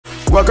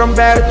Welcome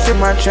back to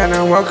my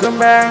channel. Welcome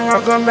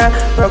back to my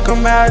channel.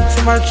 Welcome back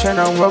to my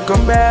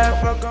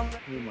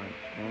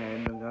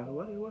channel, guys.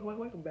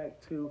 Welcome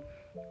back to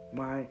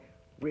my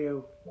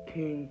Real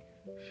King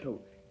Show,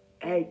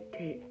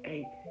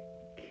 aka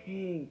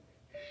King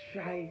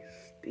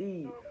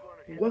Shiesty.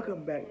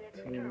 Welcome back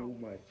to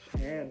my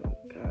channel,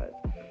 guys.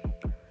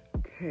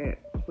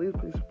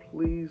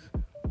 Please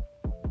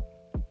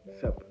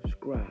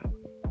subscribe.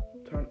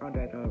 Turn on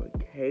that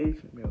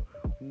notification bell.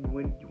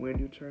 When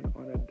you turn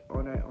on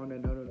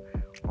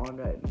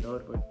that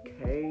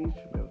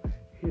notification bell,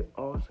 hit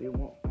also you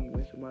won't be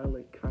missing my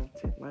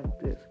content like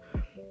this.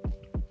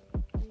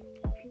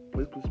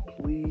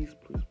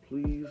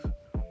 Please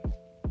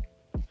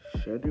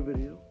share the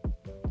video,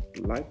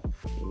 like,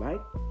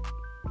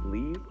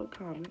 leave a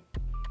comment,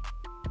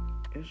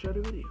 and share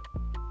the video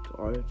to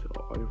all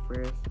your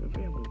friends and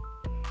family.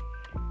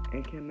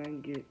 And can I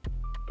get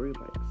 3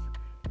 likes?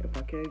 If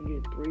I can't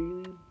get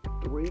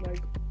three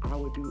likes, I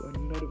will do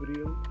another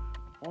video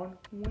on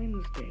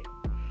Wednesday.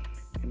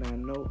 And I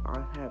know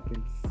I have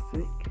been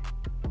sick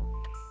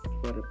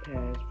for the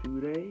past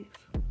few days,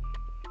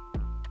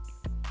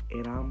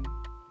 and I'm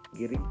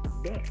getting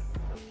better.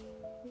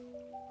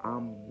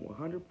 I'm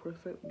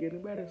 100%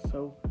 getting better.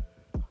 So,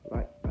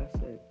 like I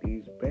said,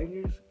 these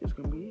bangers is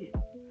gonna be it.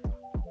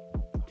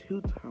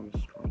 2 times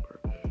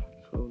stronger.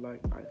 So,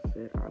 like I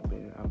said, I've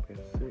been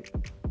sick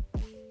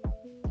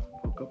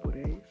for a couple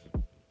days,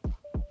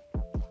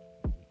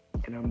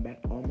 and I'm back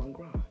on my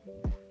grind.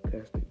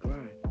 Cause the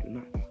grind do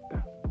not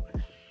stop.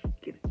 Let's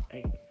get it.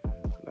 Hey,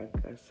 like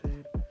I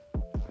said,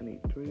 I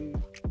need 3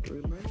 likes.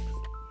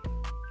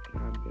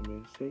 And I've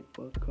been sick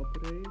for a couple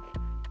days,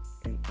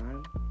 and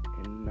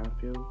I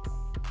feel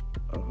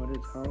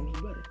 100 times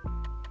better.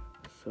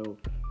 So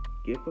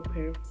get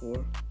prepared for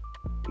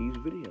these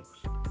videos,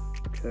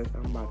 because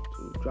I'm about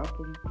to drop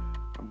them.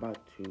 I'm about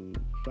to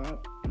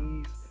drop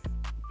these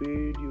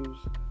videos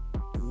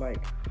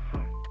like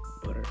hot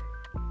butter.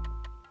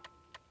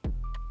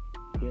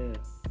 Yeah,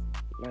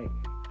 like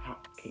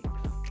hot cakes.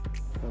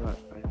 So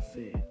like I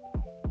said,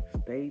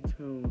 stay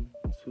tuned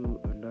to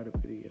another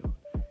video,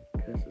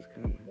 because it's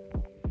coming.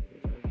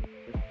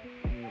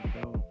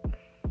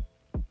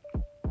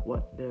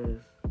 What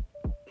does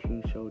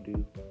King Show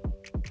do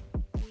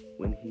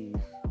when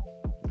he's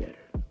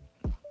better?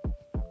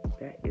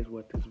 That is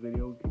what this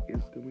video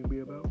is going to be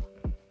about.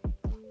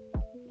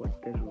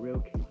 What does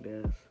Real King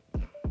does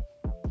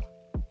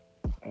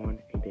on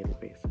a daily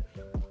basis.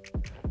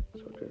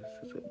 So just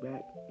sit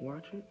back,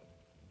 watch it,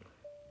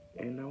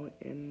 and I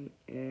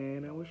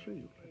will show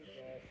you.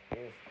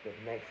 It's the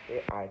next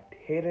day.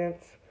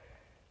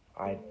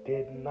 I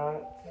did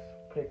not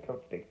pick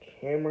up the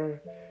camera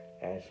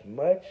as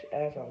much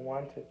as I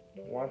wanted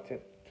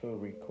to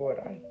record.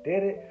 I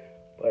did it,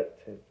 but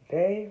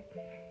today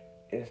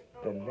is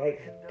the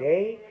next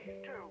day,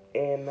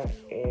 and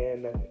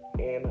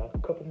in a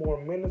couple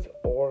more minutes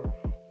or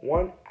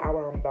 1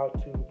 hour, I'm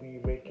about to be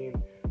making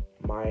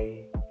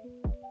my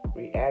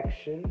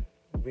reaction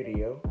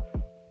video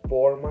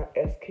for my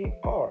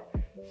SKR.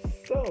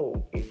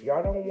 So if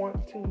y'all don't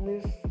want to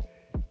miss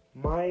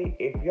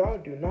if y'all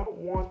do not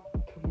want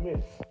to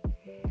miss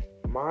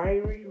my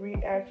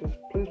reactions,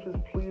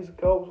 please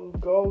go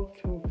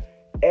to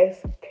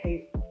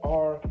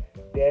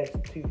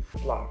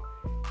SKR-2Fly.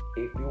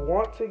 If you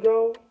want to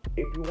go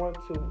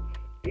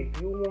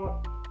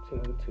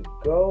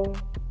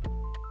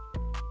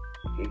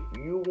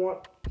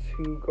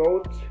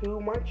to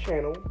my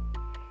channel,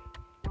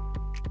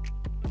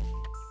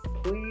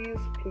 please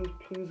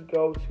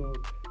go to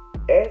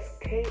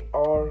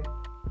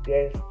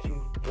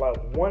SKR-2Fly.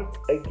 Once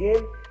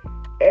again,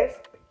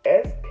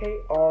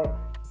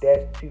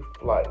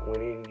 SKR-2Fly.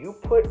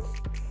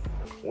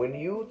 When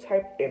you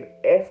type in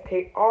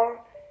SKR,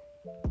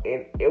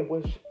 and it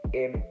will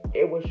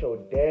show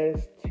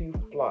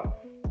Des2Fly.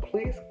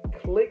 Please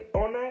click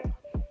on that.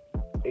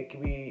 It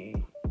can be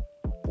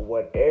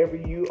whatever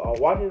you are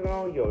watching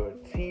on, your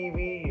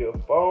TV, your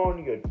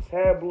phone, your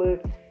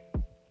tablet,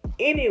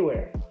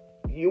 anywhere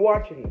you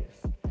watching this.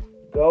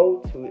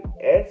 Go to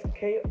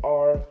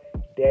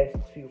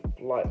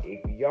SKR-2Fly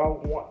if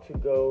y'all want to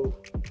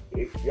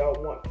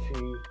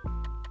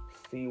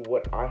see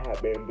what I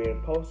have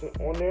been posting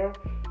on there.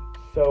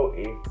 So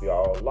if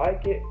y'all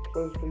like it,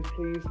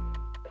 please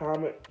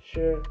comment,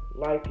 share,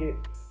 like it,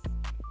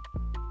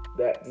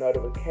 that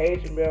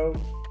notification bell,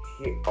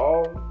 hit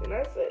all, and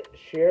that's it.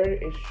 Share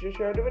it and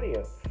share the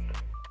video.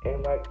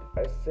 And like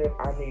I said,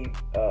 I need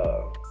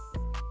I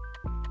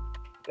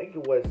think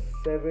it was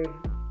 7.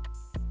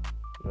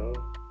 No.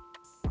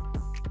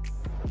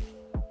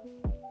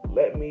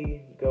 Let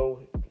me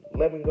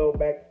go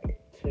back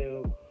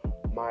to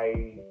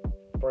my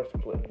first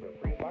clip.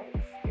 3 likes.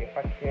 If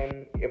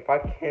I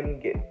can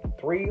get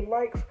 3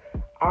 likes,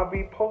 I'll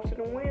be posting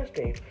on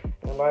Wednesday.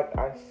 And like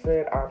I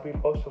said, I'll be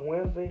posting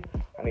Wednesday.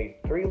 I need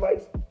 3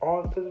 likes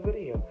on this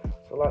video.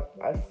 So like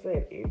I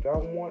said, if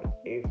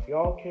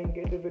y'all can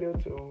get the video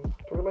to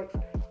 3 likes,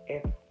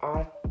 and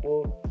I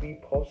will be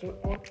posting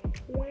on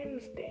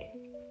Wednesday.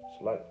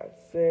 So like I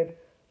said,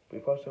 be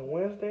posting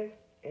Wednesday.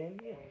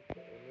 And yeah,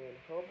 and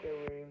hope they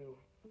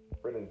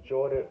really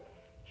enjoyed it,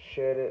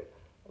 shared it,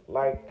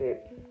 liked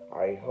it.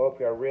 I hope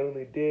y'all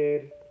really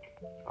did.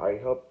 I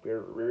hope you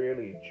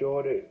really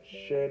enjoyed it,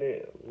 shared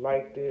it,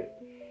 liked it.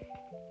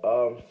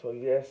 So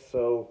yes,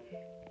 so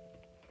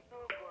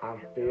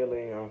I'm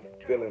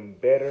feeling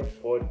better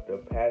for the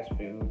past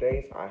few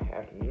days. I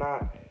have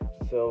not.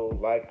 So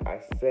like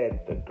I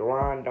said, the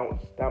grind don't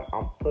stop.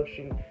 I'm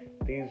pushing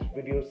these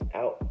videos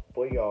out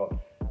for y'all.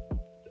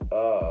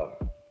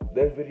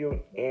 This video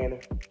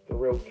and the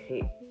real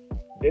king.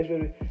 This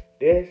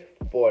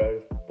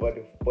for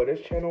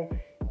this channel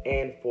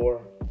and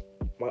for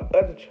my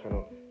other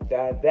channel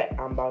that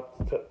I'm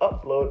about to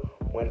upload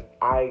when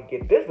I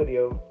get this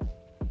video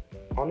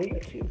on the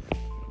YouTube.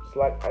 So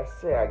like I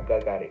said, I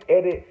got to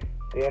edit,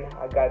 then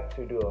I got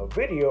to do a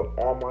video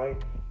on my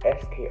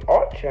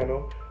SKR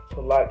channel.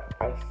 So like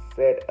I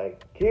said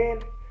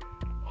again,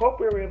 hope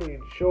you really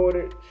enjoyed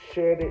it,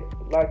 shared it,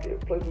 liked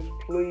it.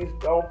 Please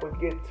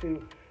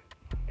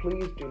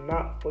do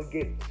not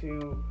forget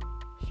to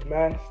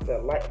smash the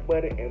like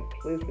button, and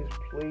please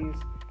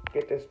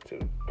get this to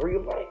 3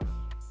 likes.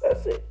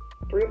 That's it,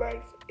 3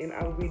 likes, and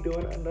I will be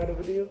doing another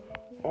video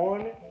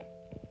on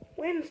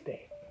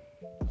Wednesday.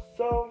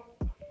 So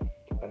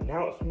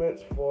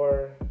announcements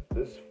for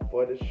this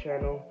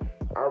channel,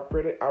 I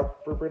really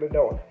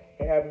don't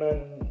have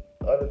none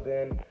other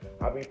than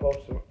I'll be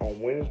posting on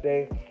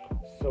Wednesday.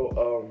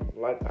 So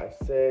like I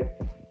said,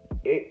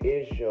 it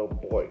is your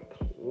boy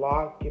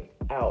clocking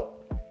out.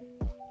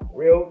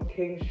 Real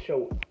King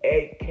Show,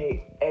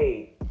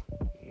 aka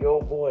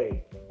your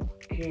boy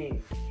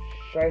King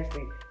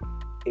Shiesty,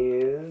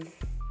 is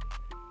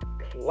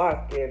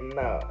clocking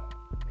out.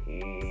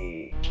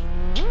 Peace.